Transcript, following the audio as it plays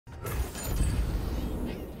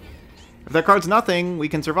If that card's nothing, we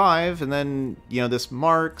can survive, and then, you know, this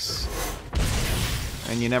marks,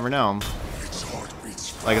 and you never know.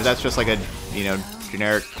 Like, if that's just like a, you know,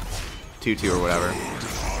 generic 2/2 or whatever.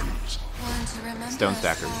 Stone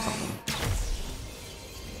Stacker or something.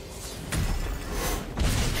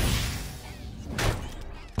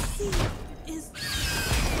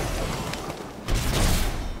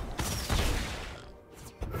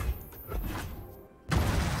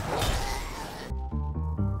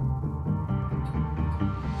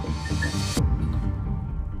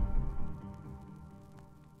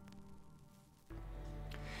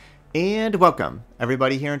 And welcome,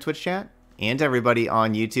 everybody here in Twitch chat, and everybody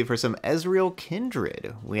on YouTube for some Ezreal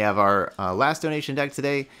Kindred. We have our last donation deck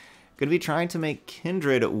today. Going to be trying to make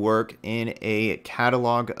Kindred work in a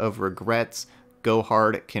Catalogue of Regrets Go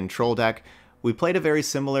Hard control deck. We played a very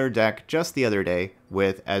similar deck just the other day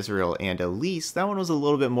with Ezreal and Elise. That one was a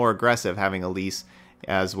little bit more aggressive, having Elise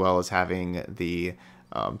as well as having the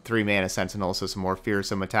 3-mana Sentinel, so some more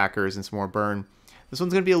fearsome attackers and some more burn. This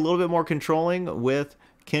one's going to be a little bit more controlling with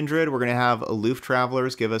Kindred. We're going to have Aloof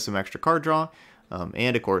Travelers give us some extra card draw.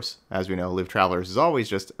 And of course, as we know, Aloof Travelers is always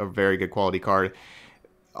just a very good quality card.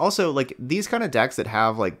 Also, like, these kind of decks that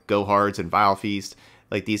have like Go Hards and Vile Feast,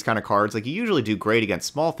 like these kind of cards, like, you usually do great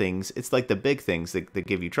against small things. It's like the big things that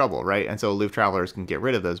give you trouble, right? And so Aloof Travelers can get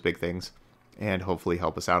rid of those big things and hopefully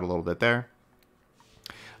help us out a little bit there.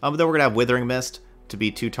 But then we're going to have Withering Mist to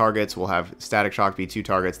be 2 targets. We'll have Static Shock be 2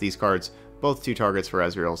 targets. These cards, both 2 targets for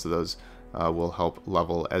Ezreal, so those will help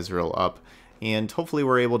level Ezreal up. And hopefully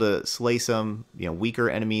we're able to slay some, you know, weaker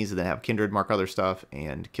enemies and then have Kindred mark other stuff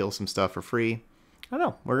and kill some stuff for free. I don't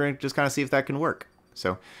know. We're going to just kind of see if that can work.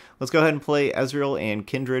 So let's go ahead and play Ezreal and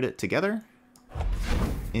Kindred together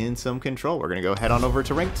in some control. We're going to go head on over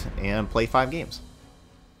to Ranked and play 5 games.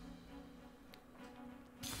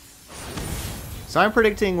 So I'm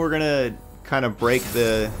predicting we're going to kind of break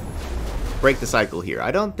the cycle here.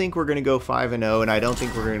 I don't think we're going to go 5-0, and I don't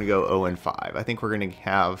think we're going to go 0-5. I think we're going to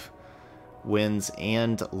have wins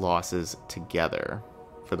and losses together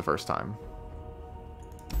for the first time.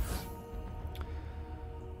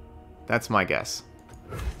 That's my guess.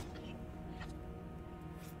 I'm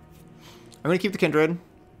going to keep the Kindred.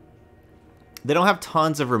 They don't have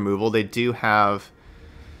tons of removal. They do have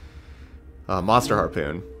Monster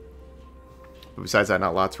Harpoon. But besides that,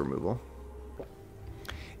 not lots of removal.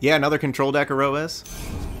 Yeah, another control deck Aroas.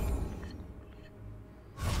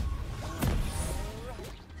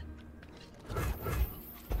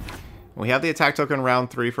 We have the attack token round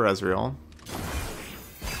 3 for Ezreal.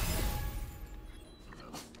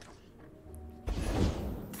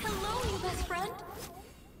 Hello, you best friend.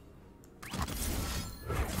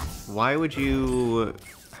 Why would you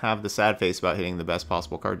have the sad face about hitting the best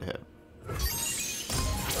possible card to hit?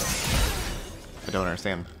 I don't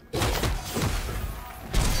understand.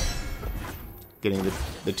 Getting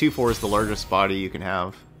the 2/4 is the largest body you can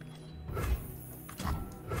have.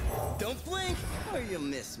 Don't blink or you'll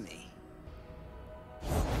miss me.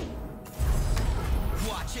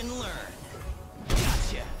 Watch and learn.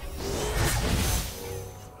 Gotcha.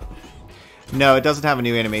 No, it doesn't have a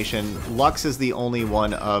new animation. Lux is the only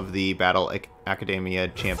one of the Battle Academia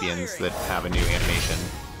champions that have a new animation.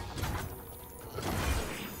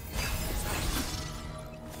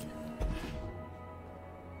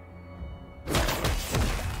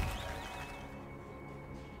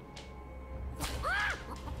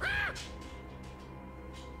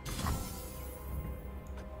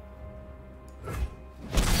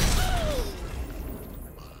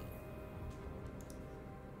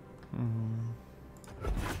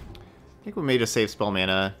 I think we may just save spell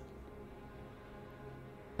mana.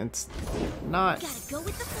 It's not... Gotta go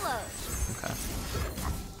with the flow. Okay.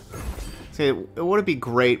 So, would it be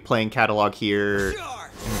great playing Catalogue here,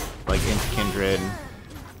 like into Kindred?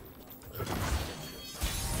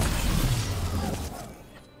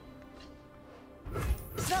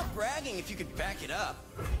 Stop bragging if you could back it up.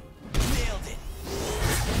 Nailed it.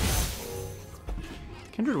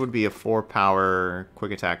 Kindred would be a 4-power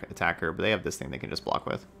quick attack attacker, but they have this thing they can just block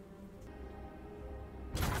with.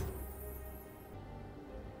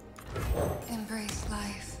 Embrace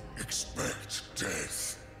life. Expect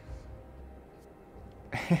death.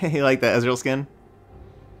 You like that Ezreal skin?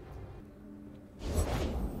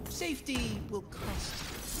 Safety will cost.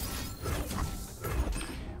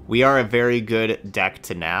 We are a very good deck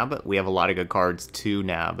to nab. We have a lot of good cards to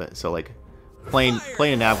nab, so like playing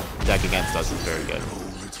a nab deck against us is very good.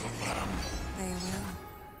 They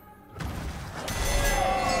will.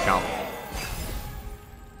 Count.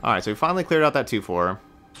 Alright, so we finally cleared out that 2/4.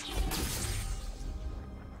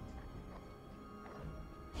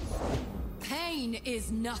 Pain pain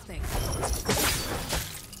is nothing.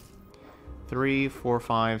 3, 4,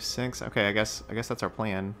 5, 6. Okay, I guess that's our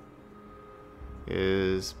plan.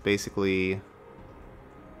 Is basically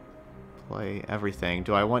play everything.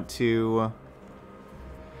 Do I want to?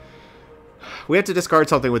 We have to discard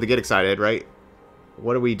something with the Get Excited, right?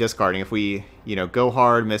 What are we discarding if we, you know, go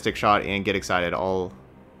hard, Mystic Shot, and Get Excited all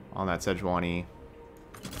on that Sejuani?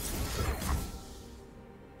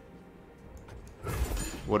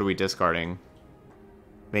 What are we discarding?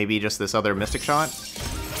 Maybe just this other Mystic Shot?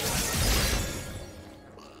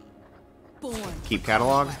 Born. Keep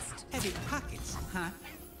Catalog? Heavy pockets, huh?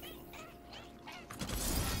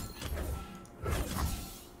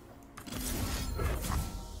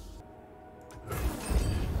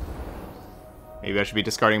 Maybe I should be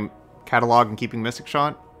discarding Catalog and keeping Mystic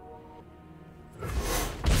Shot? I'm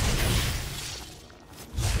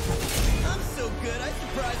so good, I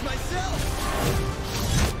surprised myself.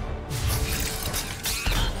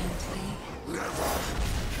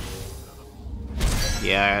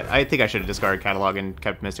 Yeah, I think I should have discarded Catalog and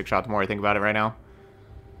kept Mystic Shot the more I think about it right now.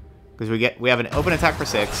 Because we have an open attack for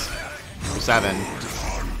 6, for 7, and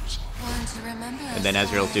then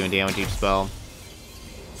Ezreal's doing damage each spell.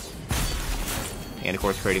 And of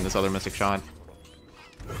course creating this other Mystic Shot.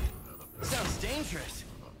 Sounds dangerous.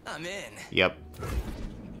 I'm in. Yep.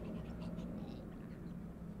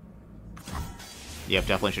 Yep,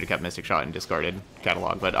 definitely should have kept Mystic Shot and discarded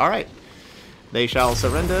Catalog, but alright. They shall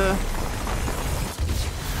surrender.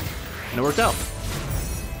 And it worked out.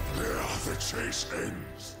 There the chase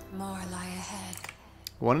ends. More lie ahead.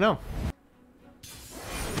 Want to know?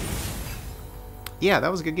 Yeah,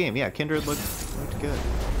 that was a good game. Yeah, Kindred looked good.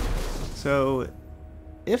 So,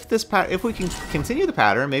 if we can continue the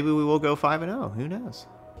pattern, maybe we will go 5-0. Who knows?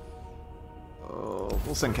 Oh,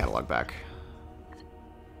 we'll send Catalog back.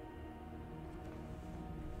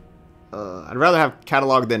 I'd rather have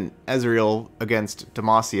Catalog than Ezreal against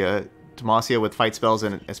Demacia. Demacia with fight spells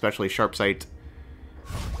and especially Sharp Sight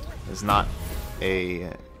is not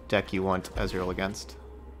a deck you want Ezreal against.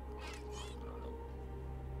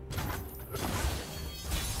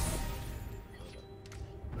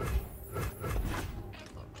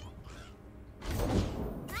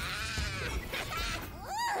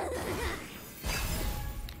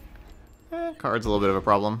 Card's a little bit of a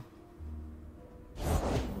problem.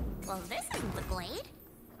 Well, this isn't the glade.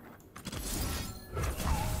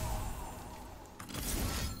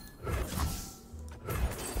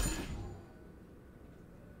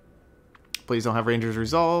 Please don't have Ranger's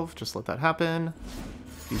Resolve. Just let that happen.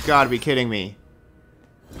 You've got to be kidding me.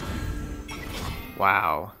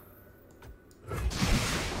 Wow.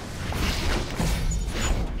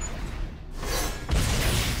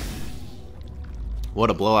 What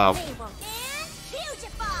a blowout.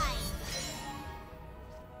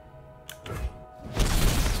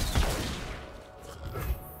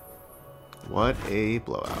 What a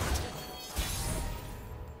blowout.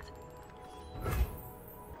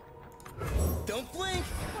 Don't blink,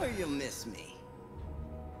 or you'll miss me.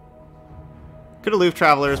 Could have Louvre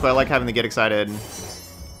Travelers, but I like having to Get Excited.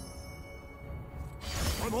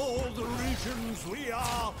 From all the regions we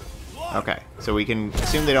are one. Okay, so we can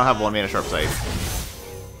assume they don't have 1 mana Sharp Sight.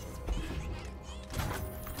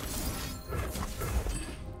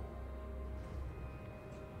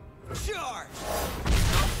 Charge!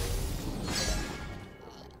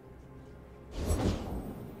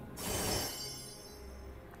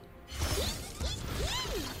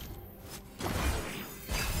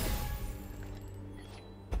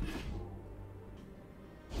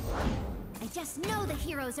 I just know the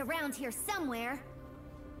hero's around here somewhere.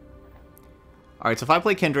 Alright, so if I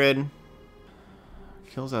play Kindred,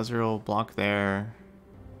 kills Ezreal, block there.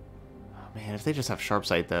 Oh man, if they just have Sharp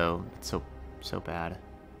Sight though, it's so bad.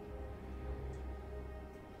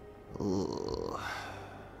 Ugh.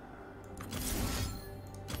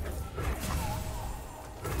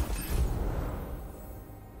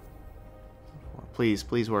 Please,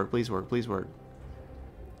 please work, please work, please work.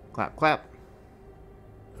 Clap, clap.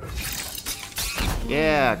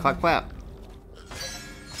 Yeah, clap, clap.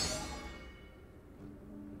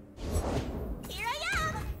 Here I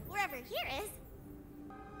am! Wherever here is.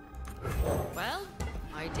 Well,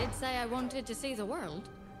 I did say I wanted to see the world.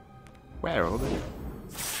 World.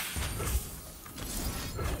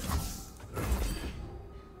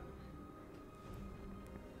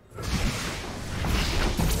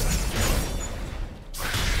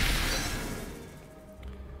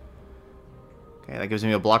 Okay, that gives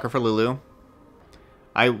me a blocker for Lulu.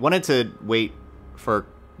 I wanted to wait for,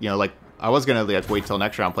 you know, like, I was gonna like wait till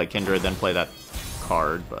next round, play Kindred, then play that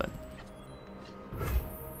card, but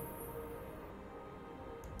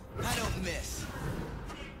I don't miss.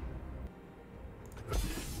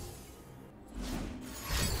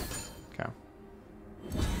 Okay.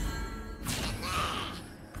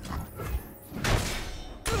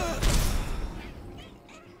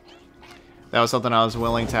 That was something I was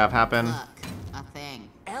willing to have happen. Look, a thing.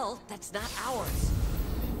 L, that's not ours.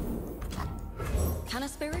 Can a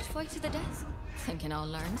spirit fight to the death? Thinking I'll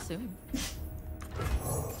learn soon.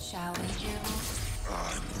 Shall we, Jill?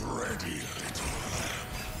 I'm ready, little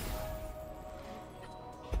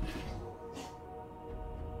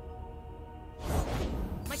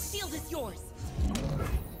My shield is yours.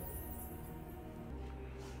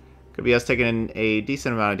 Could be us taking a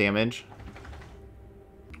decent amount of damage.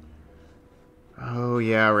 Oh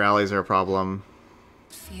yeah, rallies are a problem.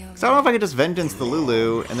 Feel So I don't know if I could just Vengeance the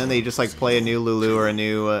Lulu, and then they just like play a new Lulu or a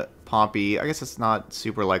new Poppy. I guess it's not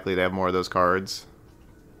super likely to have more of those cards.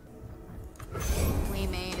 We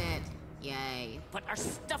made it. Yay. But our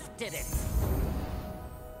stuff did it.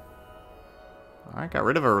 Alright, got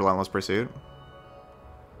rid of a Relentless Pursuit.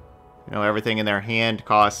 You know, everything in their hand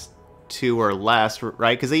costs 2 or less,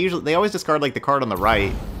 right? Because they always discard like the card on the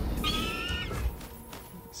right.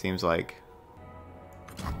 Seems like.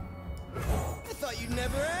 I thought you'd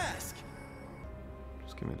never ask.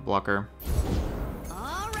 Just give me the blocker.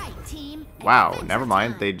 All right, team. Wow, Adventure never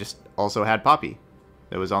mind. time. They just also had Poppy.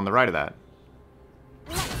 That was on the right of that.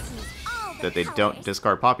 Let's use all the That they colors. don't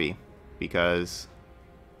discard Poppy because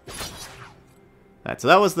that. So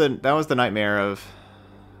that was the nightmare of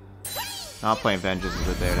not playing Vengeance, is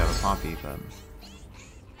that they would have a Poppy, but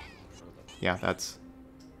yeah, that's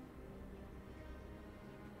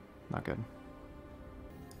not good.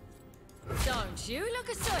 Don't you look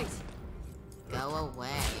a sight? Go away.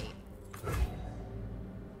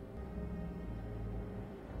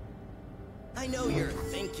 I know you're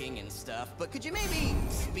thinking and stuff, but could you maybe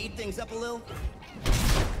speed things up a little?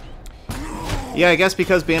 Yeah, I guess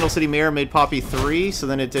because Bandle City Mirror made Poppy 3, so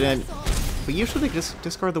then it didn't. But usually they just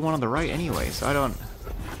discard the one on the right anyway, so I don't.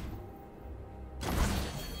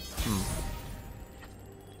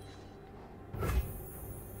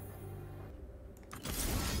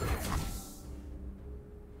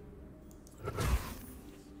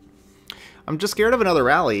 I'm just scared of another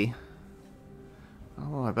rally.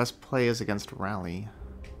 Oh, my best play is against rally.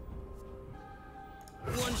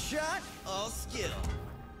 One shot, all skill.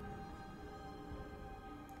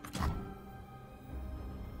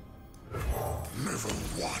 never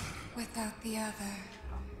one. without the other.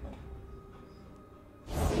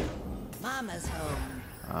 Mama's home.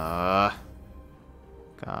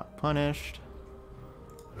 Got punished.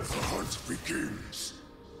 The hunt begins.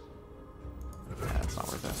 That's not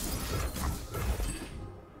worth it.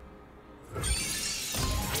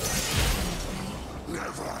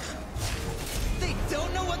 Never. They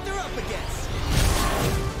don't know what they're up against.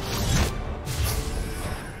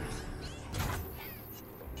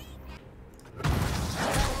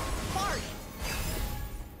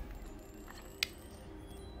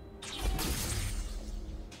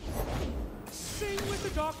 Sing with the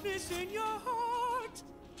darkness in your heart.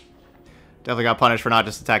 Definitely got punished for not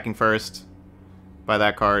just attacking first by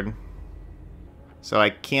that card. So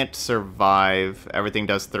I can't survive. Everything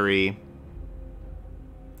does 3.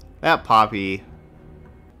 That Poppy.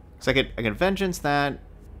 So I could Vengeance that.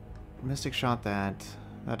 Mystic Shot that.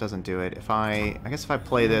 That doesn't do it. I guess if I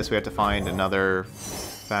play this, we have to find another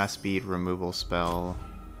fast speed removal spell.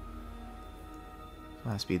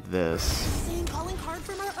 Fast speed this. Same calling card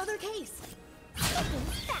from our other case. Looking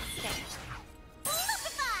faster.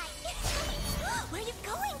 Lumify! Where are you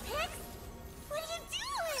going, Pix? What are you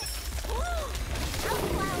doing?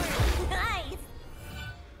 Sunflower! Nice!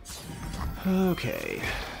 Okay.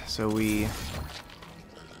 So we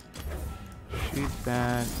shoot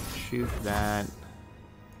that, shoot that.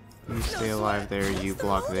 You stay alive there, you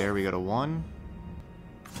block there. We go to 1.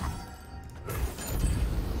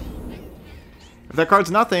 If that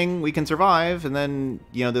card's nothing, we can survive, and then,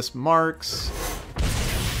 you know, this marks,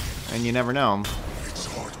 and you never know. Its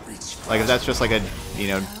heart beats Like, if that's just like a, you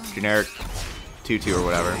know, generic 2/2 or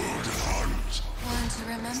whatever. hunt. One to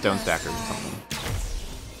remember. Stone Stackers or something.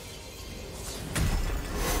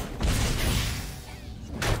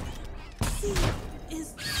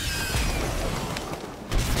 Is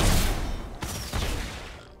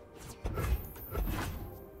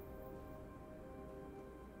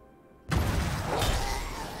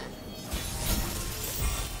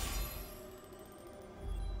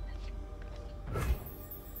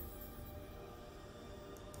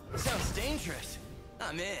Sounds dangerous.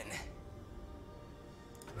 I'm in.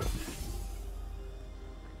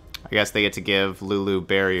 I guess they get to give Lulu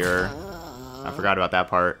Barrier. I forgot about that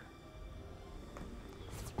part.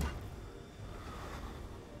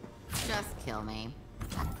 Just kill me.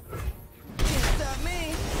 Can't stop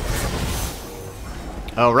me.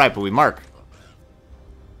 Oh, right, but we mark.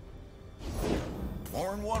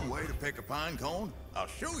 More than one way to pick a pine cone. I'll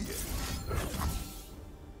show you.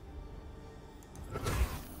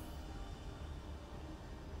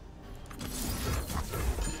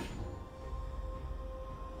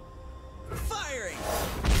 Firing.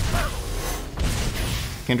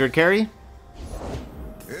 Kindred carry?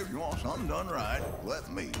 If you want something done right,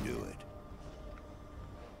 let me do it.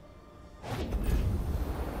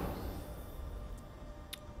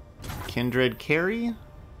 Kindred carry? I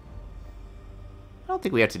don't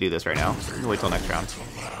think we have to do this right now. We can wait till next round. They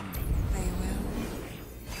will.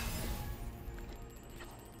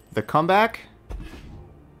 The comeback?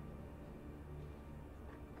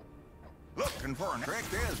 Looking for an trick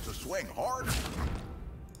is to swing hard.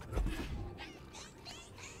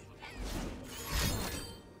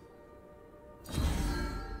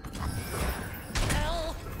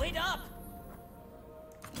 Hell, wait up.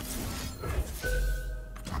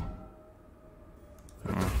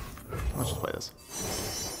 Let's just play this.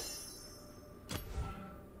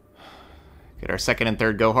 Get our second and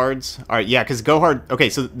third go hards. Alright, yeah, because go hard. Okay,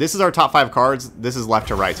 so this is our top 5 cards. This is left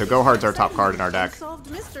to right. So go hard's our top card in our deck.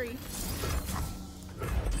 Solved mystery.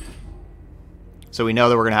 So we know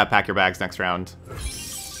that we're going to have pack your bags next round.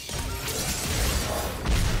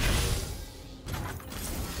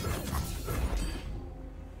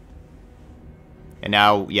 And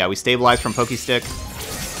now, yeah, we stabilize from Pokey Stick.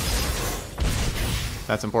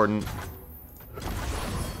 That's important.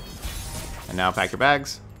 And now pack your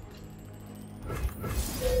bags.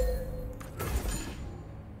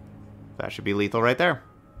 That should be lethal right there.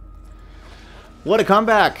 What a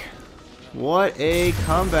comeback! What a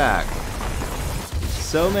comeback!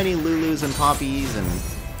 So many Lulus and Poppies and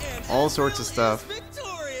all sorts of stuff.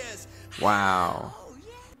 Victorious. Wow.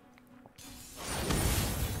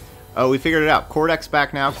 Oh, we figured it out. Kordek's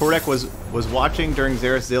back now. Kordek was watching during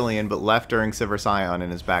Xerath Zillion, but left during Sivir Scion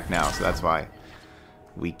and is back now, so that's why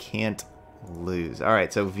we can't lose.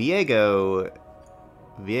 Alright, so Viego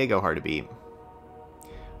hard to beat.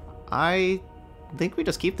 I think we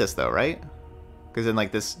just keep this though, right? Because then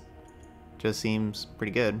like this just seems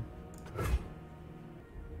pretty good.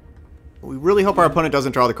 We really hope our opponent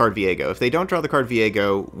doesn't draw the card Viego. If they don't draw the card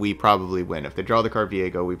Viego, we probably win. If they draw the card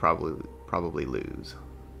Viego, we probably lose.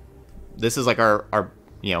 This is like our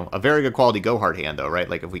you know, a very good quality go hard hand though, right?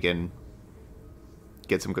 Like if we can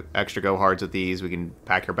get some extra go hards with these, we can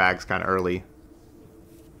pack your bags kind of early.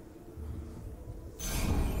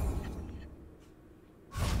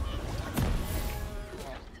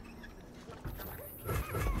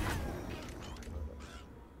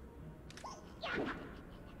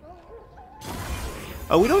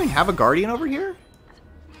 Oh, we don't even have a Guardian over here?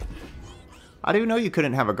 I didn't even know you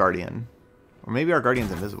couldn't have a Guardian. Or maybe our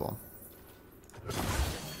Guardian's invisible.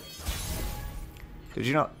 Did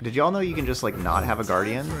y'all know you can just like not have a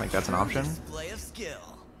Guardian? Like that's an option? Display of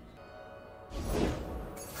skill.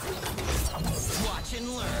 Watch and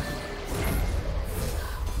learn.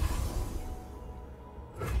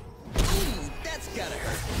 Ooh, that's gotta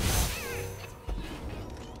hurt.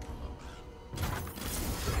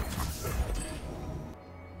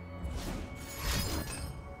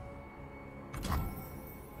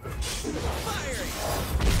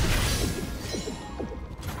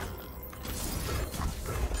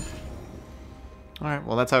 Alright,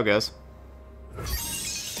 well that's how it goes.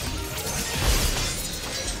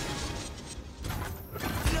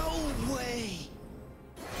 No way.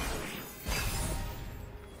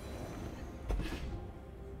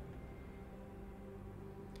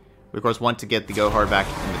 We of course want to get the go hard back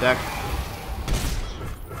in the deck.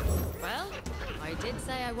 Well, I did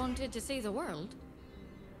say I wanted to see the world.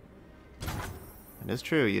 It is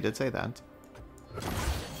true, you did say that.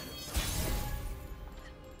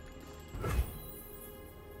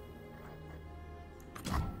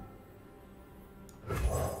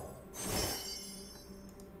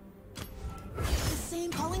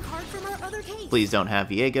 Please don't have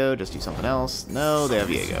Viego, just do something else. No, they have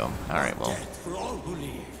Viego. Alright, well. For all who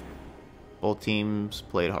leave. Both teams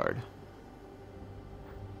played hard.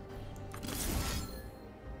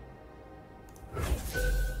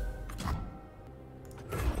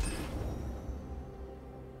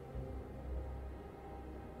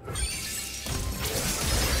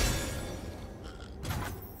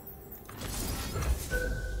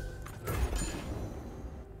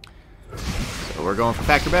 So we're going for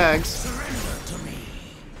pack your bags.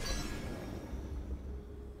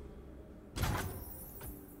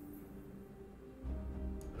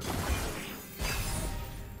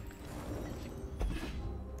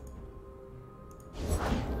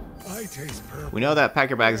 I I taste purple. We know that Pack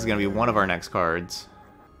Your Bags is going to be one of our next cards.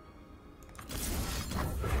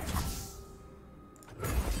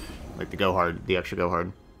 Like the Go Hard, the extra Go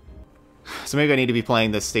Hard. So maybe I need to be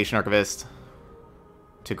playing this Station Archivist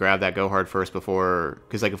to grab that Go Hard first before...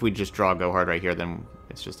 Because like if we just draw Go Hard right here, then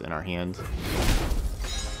it's just in our hand.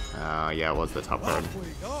 Yeah, it was the top card. Off we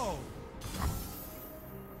go.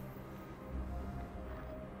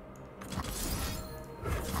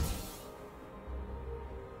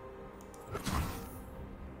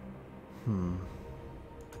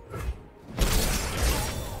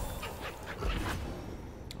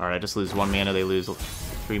 Alright, I just lose 1 mana, they lose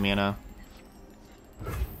 3 mana.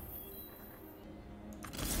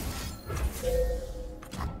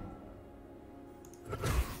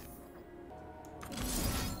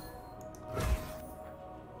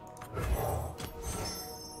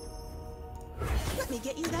 Let me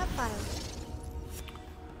get you that file.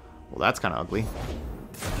 Well, that's kind of ugly.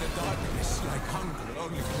 The darkness, like hunger,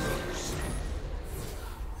 only grows.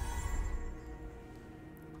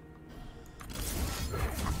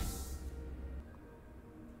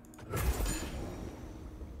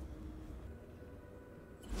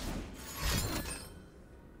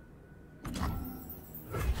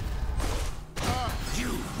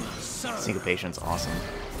 Syncopation's awesome.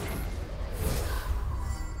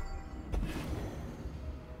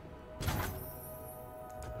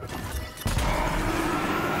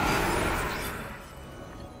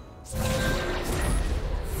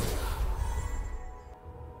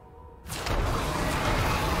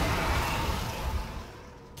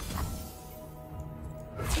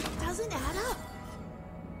 It doesn't add up.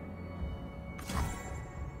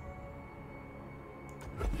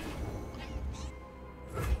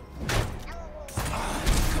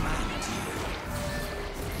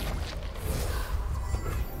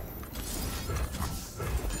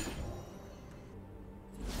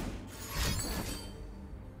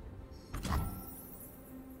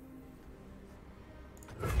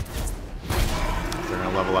 They're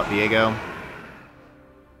gonna level up Viego.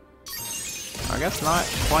 I guess not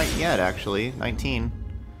quite yet, actually. 19.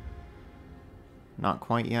 Not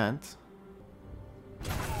quite yet. I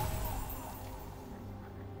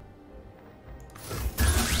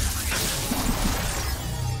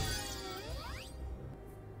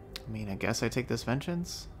mean, I guess I take this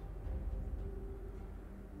vengeance.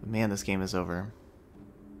 But man, this game is over.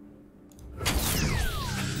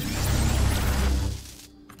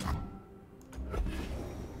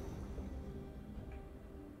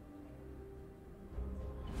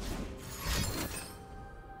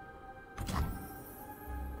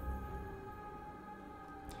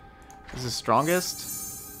 Is the strongest?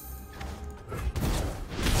 Who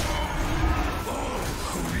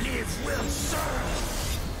live will serve.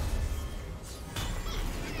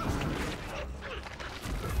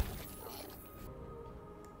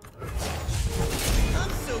 I'm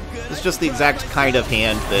so good. It's just the exact kind of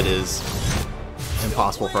hand that is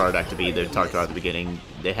impossible for our deck to be. They talked about at the beginning.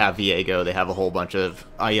 They have Viego. They have a whole bunch of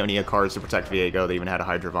Ionia cards to protect Viego. They even had a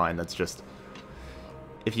Hydrovine. That's just...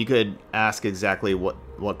 If you could ask exactly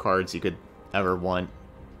what cards you could ever want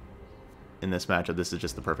in this matchup, this is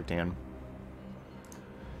just the perfect hand.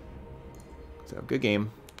 So, good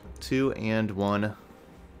game. 2 and 1.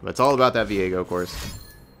 But it's all about that Viego, of course.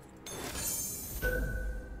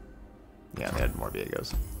 Yeah, they had more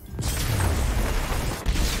Viegos.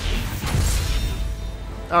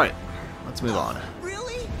 Alright, let's move on.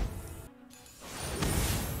 Really?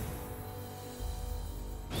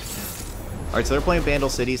 Alright, so they're playing Vandal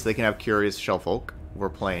City, so they can have Curious Shellfolk. We're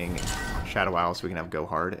playing Shadow Owl, so we can have Go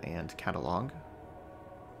Hard and Catalogue.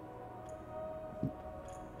 I'm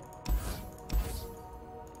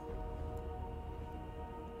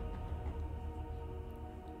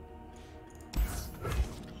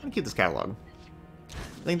gonna keep this Catalogue.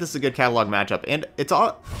 I think this is a good Catalogue matchup, and it's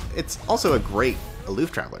also a great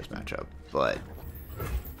Aloof Travelers matchup, but...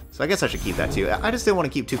 So I guess I should keep that too. I just didn't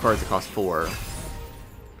want to keep 2 cards that cost 4.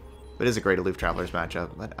 It is a great Aloof Travelers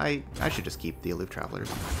matchup, but I should just keep the Aloof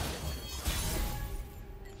Travelers.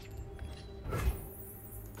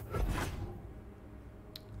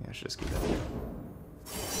 Yeah, I should just keep that.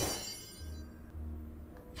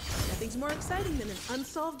 Nothing's more exciting than an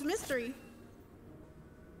unsolved mystery.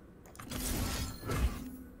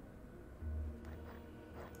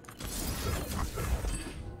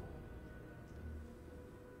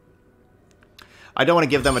 I don't want to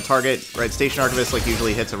give them a target, right? Station Archivist like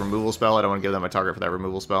usually hits a removal spell. I don't want to give them a target for that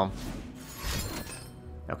removal spell.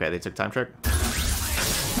 Okay, they took Time Trick.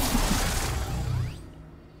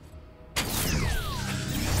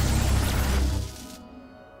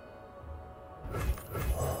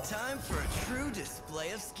 Time for a true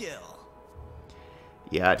display of skill.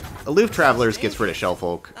 Yeah, Aloof Travelers gets rid of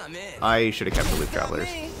Shellfolk. I'm in. I should have kept Aloof Travelers.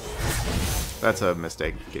 That's a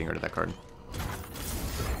mistake, getting rid of that card.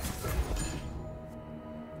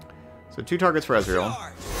 So 2 targets for Ezreal.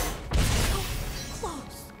 Charge.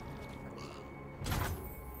 Close.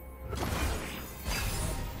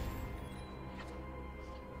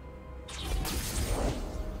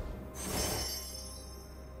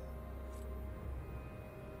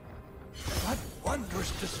 What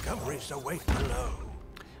wondrous discoveries await below.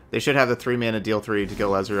 They should have the 3-mana deal 3 to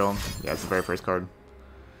kill Ezreal. Yeah, it's the very first card.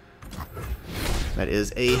 That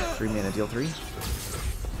is a 3-mana deal 3.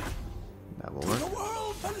 That will The work.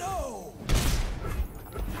 world below.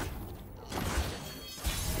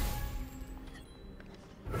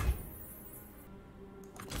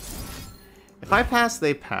 If I pass,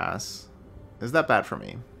 they pass. Is that bad for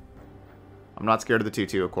me? I'm not scared of the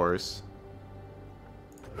 2-2, of course.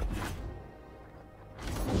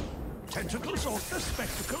 Tentacles off the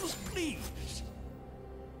spectacles, please.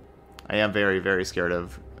 I am very, very scared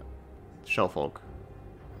of Shellfolk.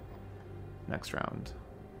 Next round.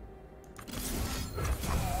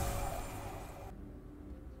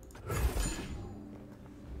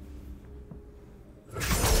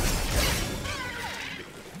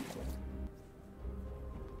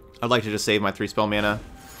 I'd like to just save my 3 spell mana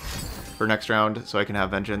for next round so I can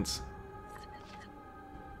have Vengeance.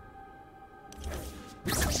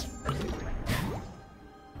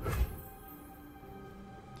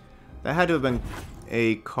 That had to have been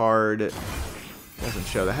a card. It doesn't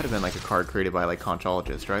show. That had to have been like a card created by like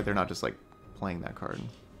Conchologist, right? They're not just like playing that card.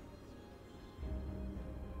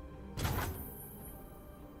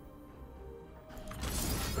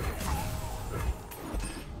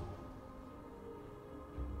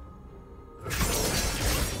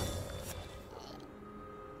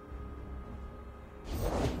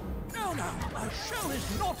 No, no, a shell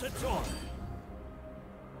is not a toy.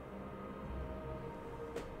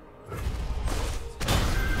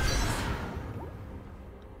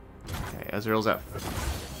 Okay, Ezreal's at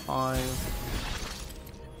 5.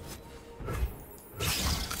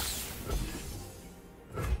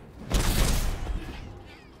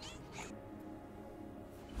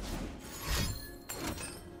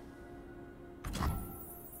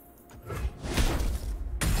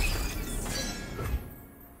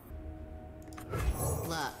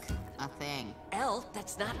 Look, a thing. L,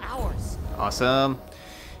 that's not ours. Awesome.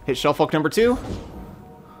 Hit Shellfolk number 2.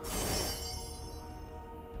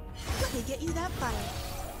 Let me get you that fire.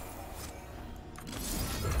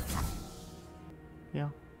 Yeah.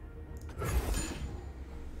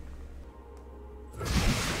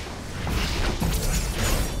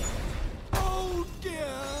 Oh dear.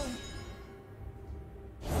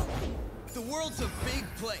 The world's a big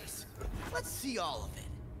place. Let's see all of it.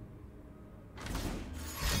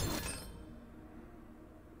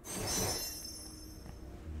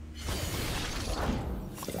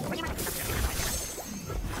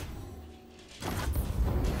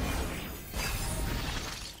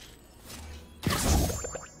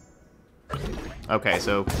 Okay,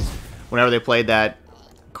 so whenever they played that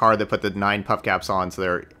card that put the 9 puff caps on, so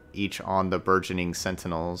they're each on the burgeoning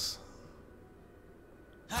sentinels,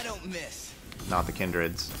 I don't miss. not the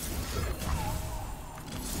kindreds.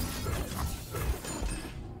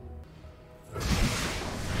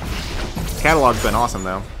 Catalog's been awesome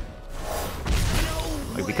though.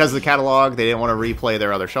 Like because of the catalog, they didn't want to replay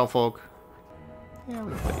their other Shellfolk. Yeah,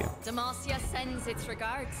 we can play you. Demacia sends its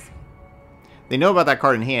regards. They know about that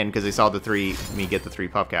card in hand because they saw me get the 3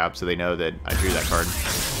 puff caps, so they know that I drew that card.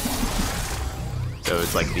 So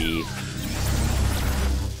it's like the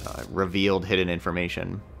revealed hidden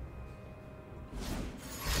information.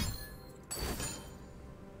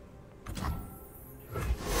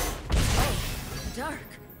 Dark.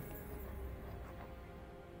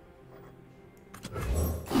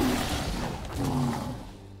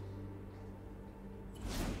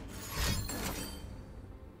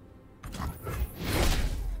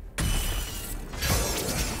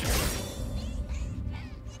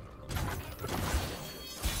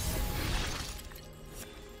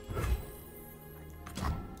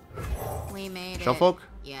 We made it. Shellfolk?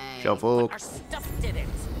 Yay. Shellfolk. Our stuff did it.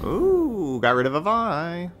 Ooh, got rid of a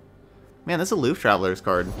Vi. Man, this is a Aloof Travelers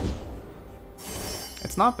card.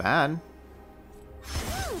 It's not bad.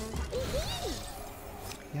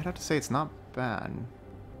 Yeah, I'd have to say it's not bad.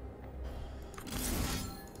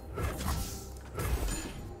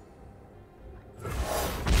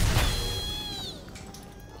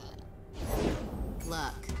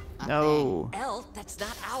 Look, a No. L, that's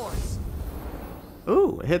not ours.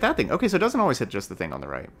 Ooh, it hit that thing. Okay, so it doesn't always hit just the thing on the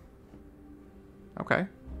right. Okay.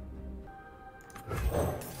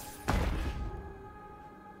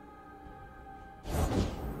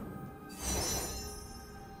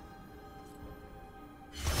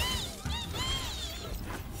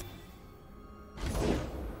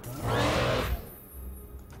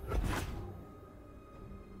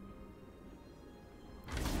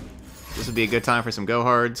 This would be a good time for some go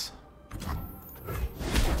hards.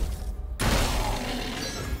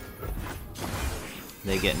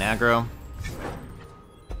 They get an aggro.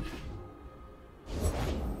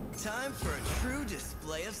 Time for a true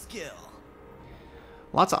display of skill.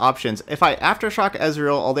 Lots of options. If I Aftershock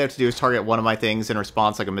Ezreal, all they have to do is target one of my things in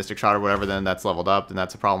response, like a Mystic Shot or whatever, then that's leveled up, and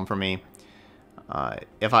that's a problem for me.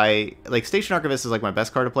 If I... Like, Station Archivist is like my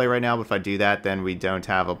best card to play right now, but if I do that, then we don't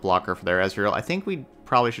have a blocker for their Ezreal. I think we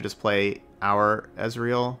probably should just play our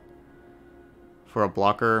Ezreal for a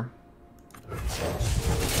blocker. Check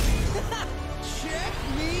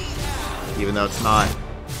me out. Even though it's not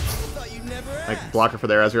Thought you'd never like ask. blocker for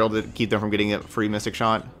their Ezreal to keep them from getting a free Mystic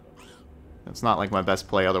Shot. It's not like my best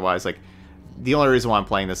play otherwise. Like, the only reason why I'm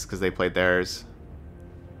playing this is because they played theirs.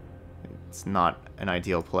 It's not an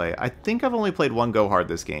ideal play. I think I've only played one go hard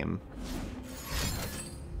this game.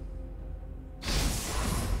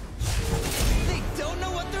 They don't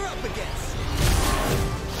know what they're up against.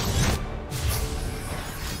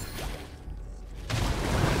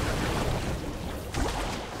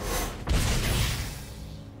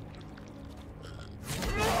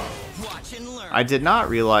 Watch and learn. I did not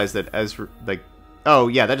realize that Ezreal, like, oh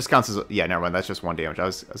yeah, that just counts as, yeah, never mind, that's just 1 damage. I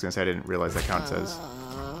was gonna say I didn't realize that counts as.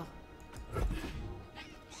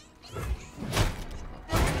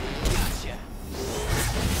 Gotcha.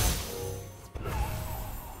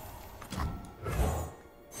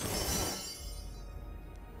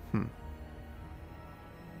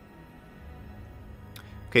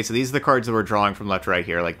 Okay, so these are the cards that we're drawing from left to right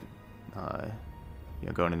here, like, you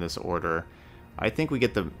know, going in this order. I think we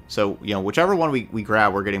get the, so, you know, whichever one we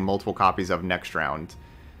grab, we're getting multiple copies of next round.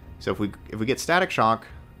 So if we get Static Shock,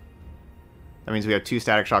 that means we have 2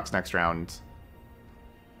 Static Shocks next round.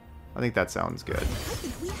 I think that sounds good. I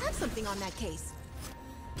think we have something on that case.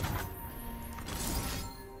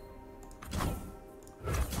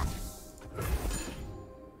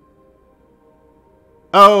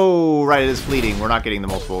 Oh, right, it is fleeting. We're not getting the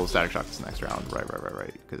multiple Static Shocks next round. Right,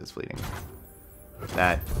 because it's fleeting.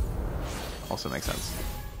 That also makes sense.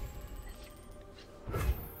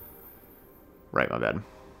 Right, my bad.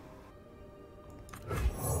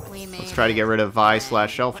 Let's try to get rid of Vi /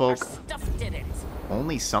 Shellfolk. Stuff did it.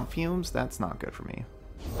 Only Sump Fumes? That's not good for me.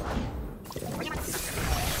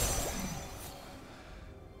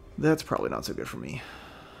 That's probably not so good for me.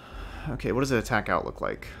 Okay, what does an attack out look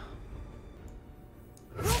like?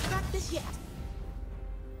 We don't got this yet.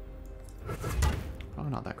 Oh,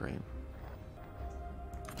 not that great.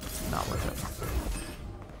 Not worth it.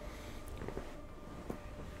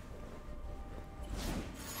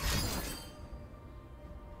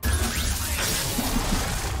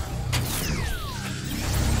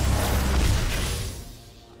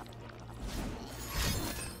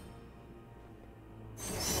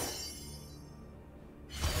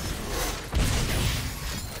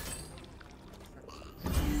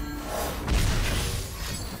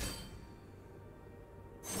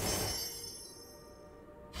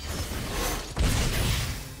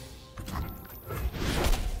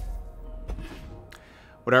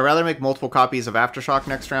 Would I rather make multiple copies of Aftershock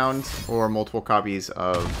next round, or multiple copies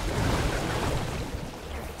of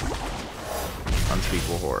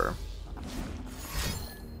Unspeakable Horror?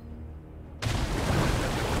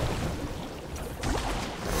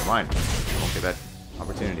 Never mind. Won't get that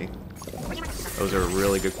opportunity. Those are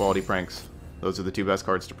really good quality pranks. Those are the 2 best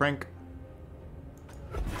cards to prank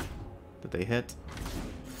that they hit.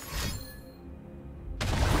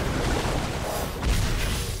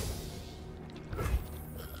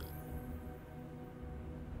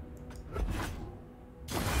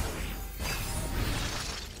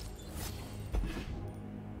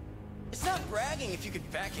 It's not bragging if you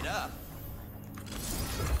could back it up.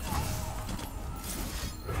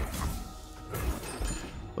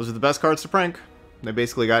 Those are the best cards to prank. They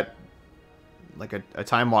basically got like a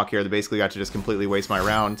time walk here. They basically got to just completely waste my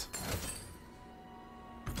round.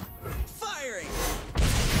 Firing.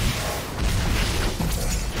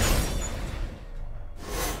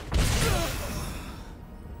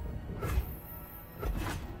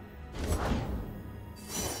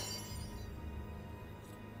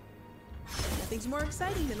 Nothing's more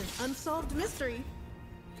exciting than an unsolved mystery.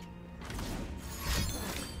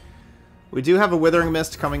 We do have a Withering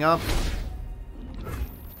Mist coming up.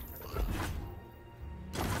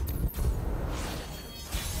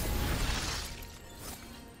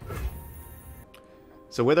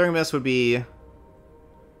 So Withering Mist would be...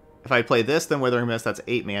 If I play this, then Withering Mist, that's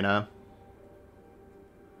 8 mana.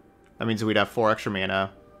 That means we'd have 4 extra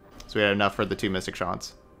mana. So we had enough for the 2 Mystic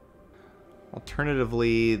Shots.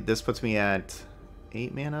 Alternatively, this puts me at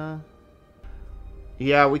 8 mana.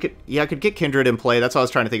 Yeah, we could. Yeah, I could get Kindred in play. That's what I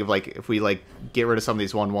was trying to think of. Like, if we like get rid of some of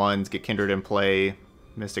these 1/1s, get Kindred in play,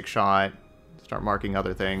 Mystic Shot, start marking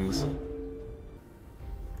other things.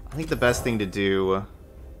 I think the best thing to do.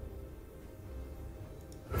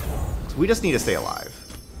 Is we just need to stay alive.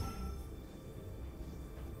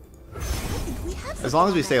 As long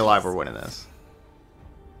as we stay alive, we're winning this.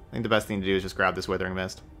 I think the best thing to do is just grab this Withering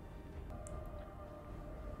Mist.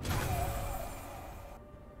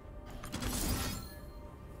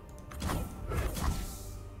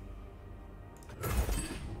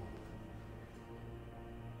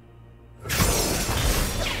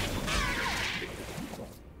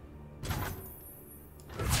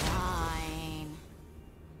 Fine.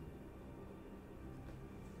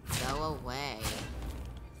 Go away.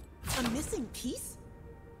 A missing piece?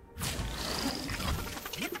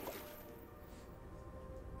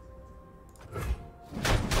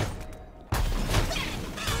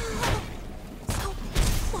 So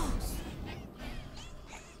close.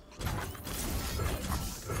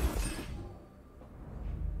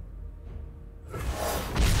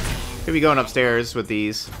 Could be going upstairs with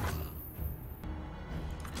these.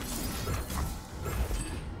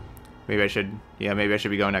 Maybe I should... Yeah, maybe I should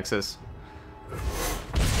be going Nexus.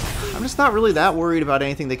 I'm just not really that worried about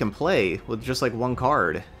anything they can play with just like one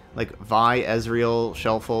card. Like Vi, Ezreal,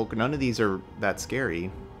 Shellfolk, none of these are that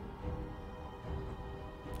scary.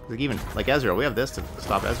 Like even like Ezreal, we have this to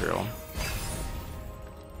stop Ezreal.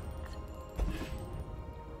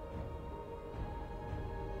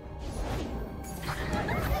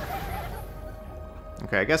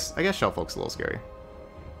 Okay, I guess Shellfolk's a little scary.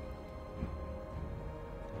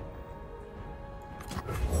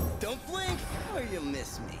 Don't blink or you'll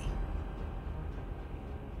miss me.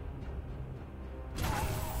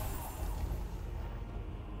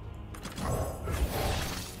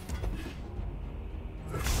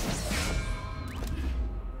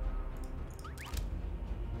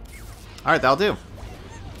 Alright, that'll do.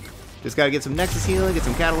 Just gotta get some Nexus healing, get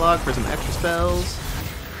some Catalogue for some extra spells.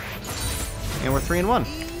 And we're 3-1.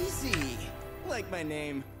 Easy. Like my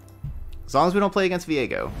name. As long as we don't play against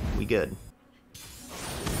Viego, we good.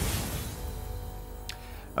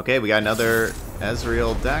 Okay, we got another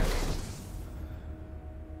Ezreal deck.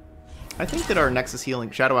 I think that our Nexus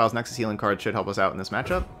Healing, Shadow Isle's Nexus Healing card should help us out in this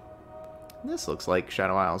matchup. This looks like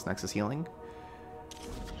Shadow Isle's Nexus Healing.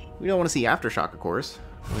 We don't want to see Aftershock, of course.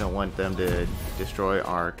 We don't want them to destroy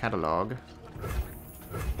our Catalogue.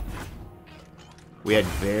 We had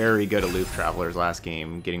very good Aloof Travelers last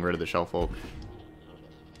game, getting rid of the Shellfolk.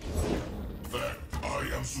 That I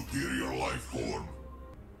am superior life form.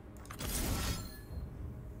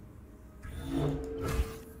 I don't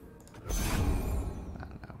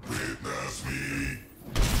know. Witness me.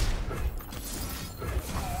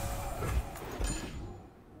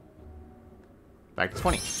 Back to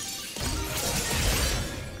 20.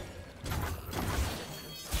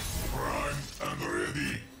 Prime and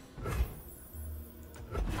ready.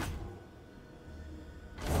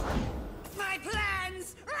 My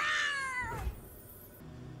plans!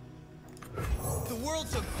 The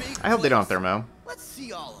world's a big I hope they don't have place. Thermo. Let's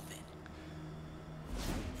see all of it.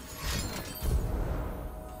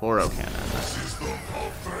 Horo Cannon. System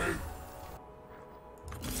upgrade.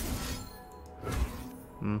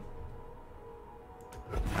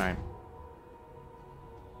 Alright.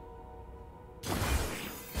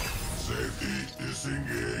 Safety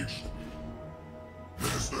disengaged.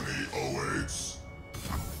 Destiny awaits.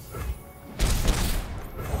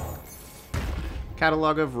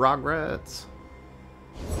 Catalogue of Regrets.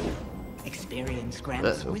 Experience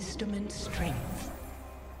grants Uh-oh. wisdom and strength.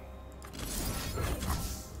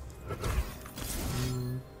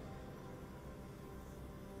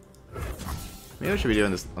 Maybe I should be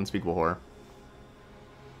doing this Unspeakable Horror.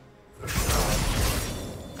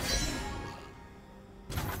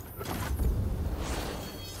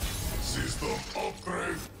 System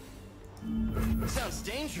upgrade. Sounds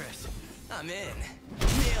dangerous. I'm in.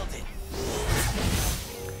 Nailed it.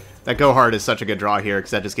 That Go Hard is such a good draw here,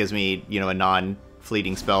 because that just gives me, you know, a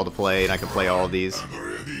non-fleeting spell to play, and I can play all of these. And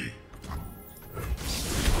ready.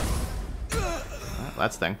 Oh,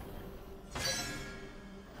 that's the thing.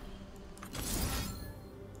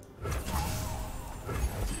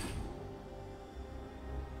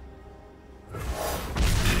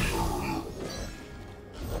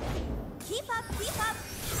 Keep up, keep up.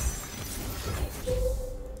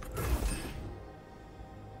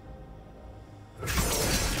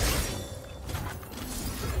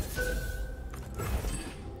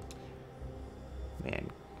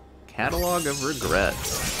 Catalogue of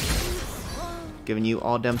Regrets. Giving you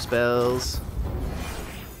all them spells.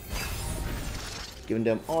 Giving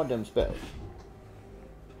them all them spells.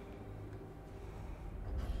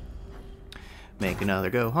 Make another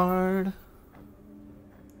go hard.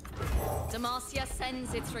 Demacia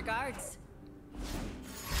sends its regards.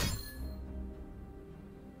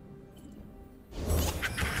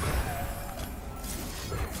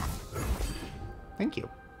 Thank you.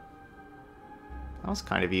 That was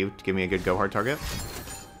kind of you to give me a good go hard target.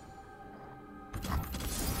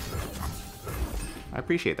 I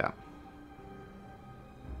appreciate that.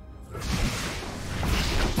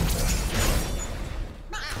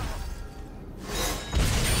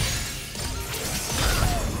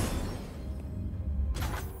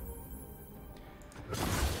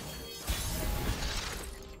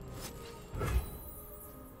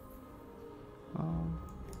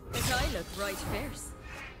 But I look right fierce.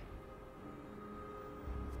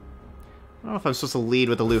 I don't know if I'm supposed to lead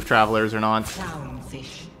with the Loof Travelers or not. Zaun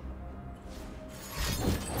fish.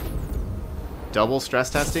 Double stress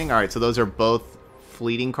testing? Alright, so those are both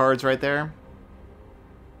fleeting cards right there.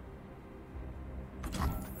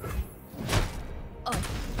 Oh.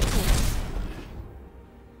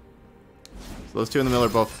 So those two in the middle are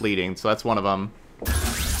both fleeting, so that's one of them. You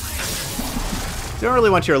don't really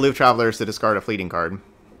want your Aloof Travelers to discard a fleeting card.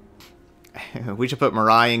 We should put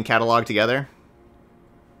Mirai and Catalogue together.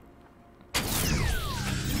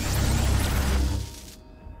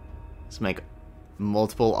 Let's make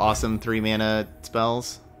multiple awesome 3-mana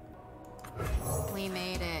spells. We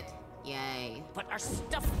made it. Yay. But our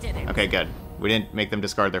stuff didn't. Okay, good. We didn't make them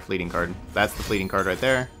discard their fleeting card. That's the fleeting card right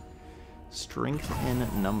there. Strength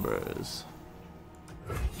in numbers.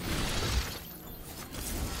 Oh,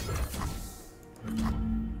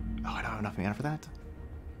 I don't have enough mana for that?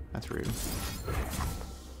 That's rude.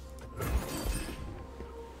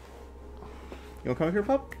 You wanna come up here,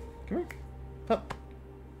 pup? Come here. Pup.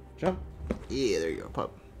 Jump. Yeah, there you go,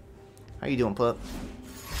 pup. How you doing, pup?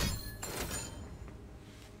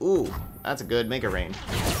 Ooh, that's a good Mega Rain.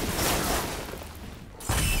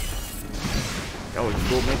 That was a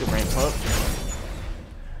cool Mega Rain, pup.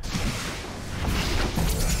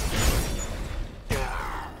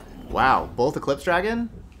 Wow, both Eclipse Dragon?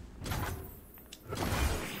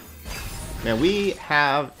 Man, we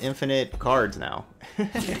have infinite cards now.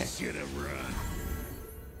 Should have run.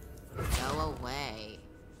 Go away.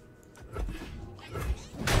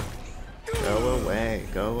 Go away,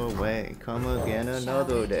 go away, come again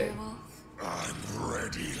another day. I'm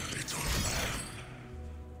ready, little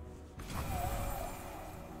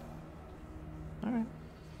lamb. Alright.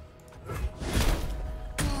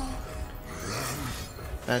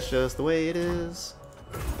 That's just the way it is.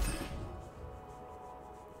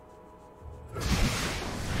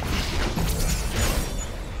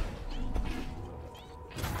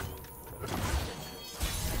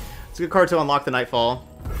 It's a good card to unlock the Nightfall.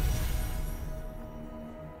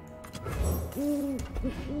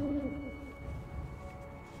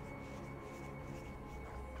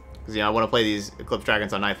 Because, you know, I want to play these Eclipse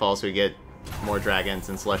Dragons on Nightfall so we get more dragons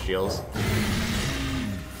and Celestials.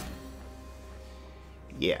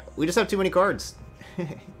 Yeah, we just have too many cards.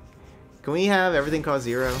 Can we have everything cost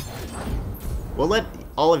 0? We'll let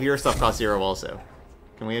all of your stuff cost 0 also.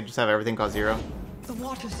 Can we just have everything cost 0? The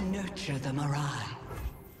waters nurture the Mirai.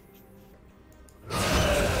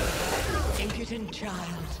 Impudent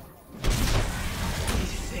child. Be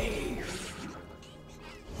safe.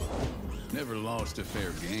 Never lost a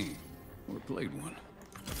fair game. Or played one.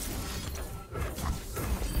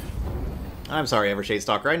 I'm sorry, Evershade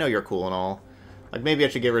Stalker. I know you're cool and all. Like, maybe I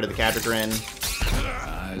should get rid of the Catagrin.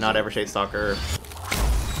 Not Evershade Stalker.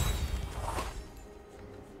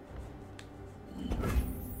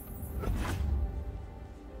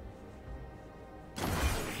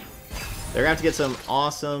 They're gonna have to get some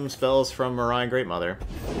awesome spells from Mirai and Greatmother.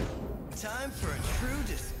 Time for a true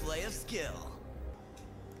display of skill.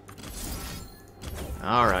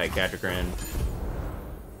 Alright, Catagrin.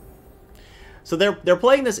 So they're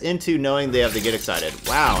playing this into knowing they have to get excited.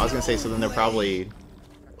 Wow, I was gonna say, so then they'll probably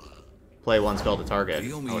play one spell to target,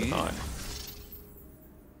 I would have thought.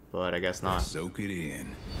 But I guess not. Soak it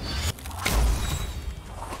in.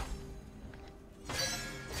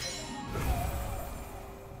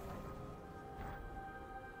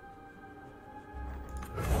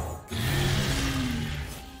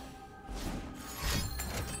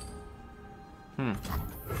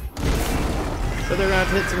 So they're gonna have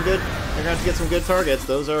to hit some good. They're gonna have to get some good targets.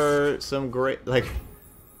 Those are some great. Like,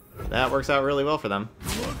 that works out really well for them.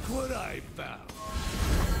 Look what I found.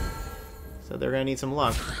 So they're gonna need some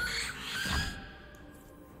luck.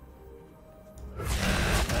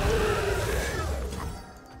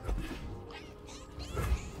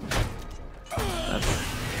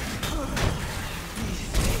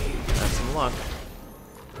 some luck.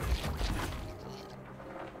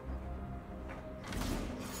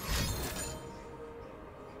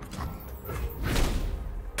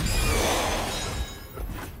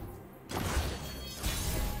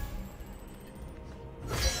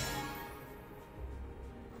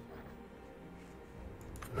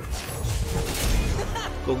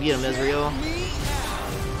 Go get him, Ezreal.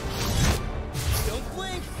 Don't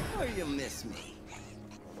blink or you miss me.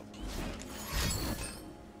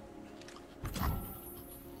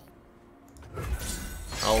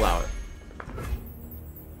 I'll allow it.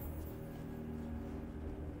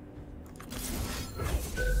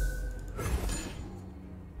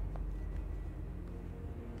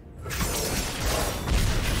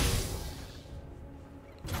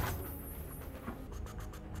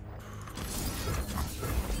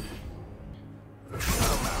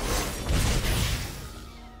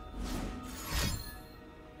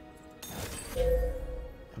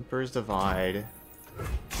 Emperor's Divide.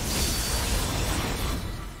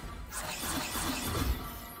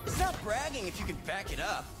 It's not bragging if you can back it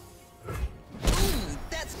up. Ooh,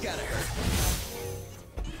 that's gotta hurt.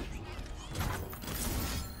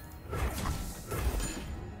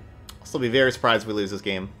 I'll still be very surprised if we lose this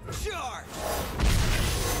game. Charge!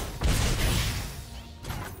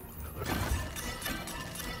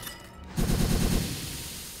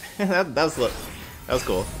 that was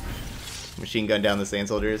cool. Machine gun down the sand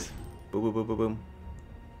soldiers. Boom, boom, boom, boom, boom.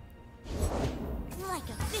 Like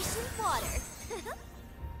a fish in water.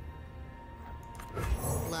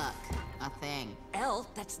 Look, a thing. Elle,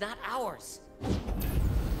 that's not ours.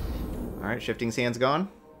 Alright, shifting sand's gone.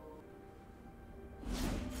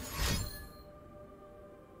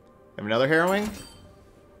 Have another harrowing.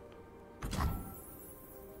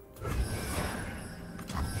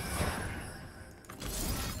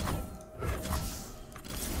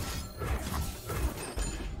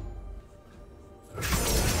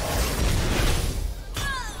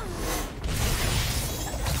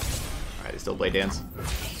 Still blade dance.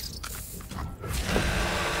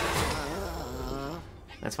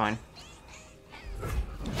 That's fine.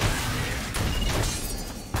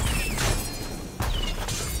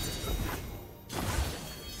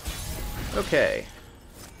 Okay.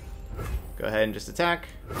 Go ahead and just attack.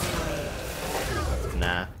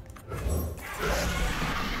 Nah.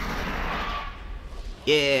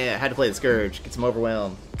 Yeah, had to play the Scourge. Get some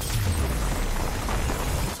overwhelm.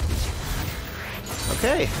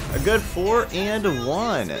 Okay, a good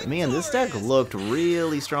 4-1. Man, this deck looked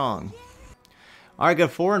really strong. Alright, got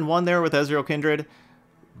 4-1 there with Ezreal Kindred.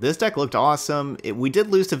 This deck looked awesome. We did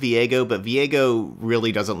lose to Viego, but Viego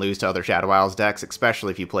really doesn't lose to other Shadow Isles decks, especially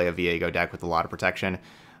if you play a Viego deck with a lot of protection.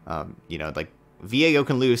 You know, like, Viego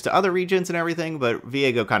can lose to other regions and everything, but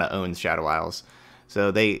Viego kind of owns Shadow Isles. So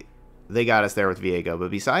they got us there with Viego. But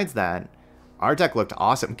besides that, our deck looked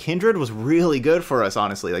awesome. Kindred was really good for us,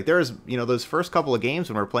 honestly. Like, there was, you know, those first couple of games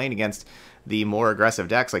when we were playing against the more aggressive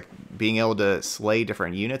decks, like, being able to slay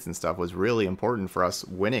different units and stuff was really important for us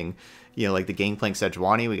winning. You know, like the Gangplank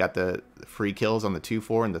Sejuani, we got the free kills on the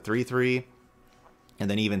 2-4 and the 3-3. And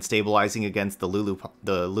then even stabilizing against the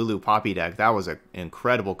Lulu Poppy deck. That was an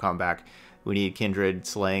incredible comeback. We needed Kindred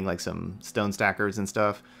slaying, like, some stone stackers and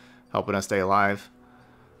stuff, helping us stay alive.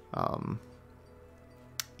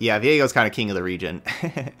 Yeah, Viego's kind of king of the region,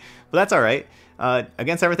 but that's all right.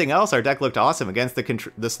 Against everything else, our deck looked awesome. Against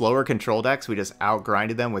the slower control decks, we just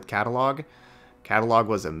outgrinded them with Catalogue. Catalogue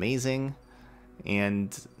was amazing,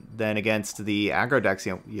 and then against the aggro decks,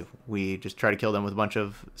 you know, we just try to kill them with a bunch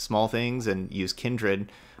of small things and use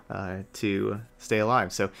Kindred to stay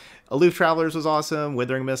alive. So, Aloof Travelers was awesome.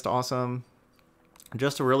 Withering Mist, awesome.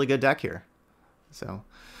 Just a really good deck here. So,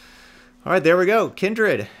 all right, there we go.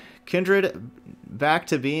 Kindred back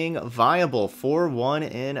to being viable.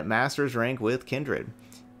 4-1 in Masters rank with Kindred.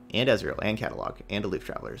 And Ezreal, and Catalogue, and Aloof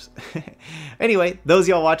Travelers. Anyway, those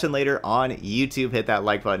y'all watching later on YouTube, hit that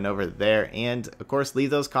like button over there. And, of course, leave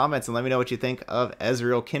those comments and let me know what you think of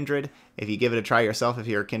Ezreal Kindred. If you give it a try yourself, if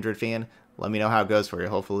you're a Kindred fan, let me know how it goes for you.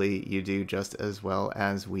 Hopefully you do just as well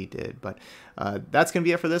as we did. But that's going to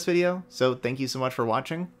be it for this video. So thank you so much for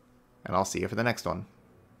watching, and I'll see you for the next one.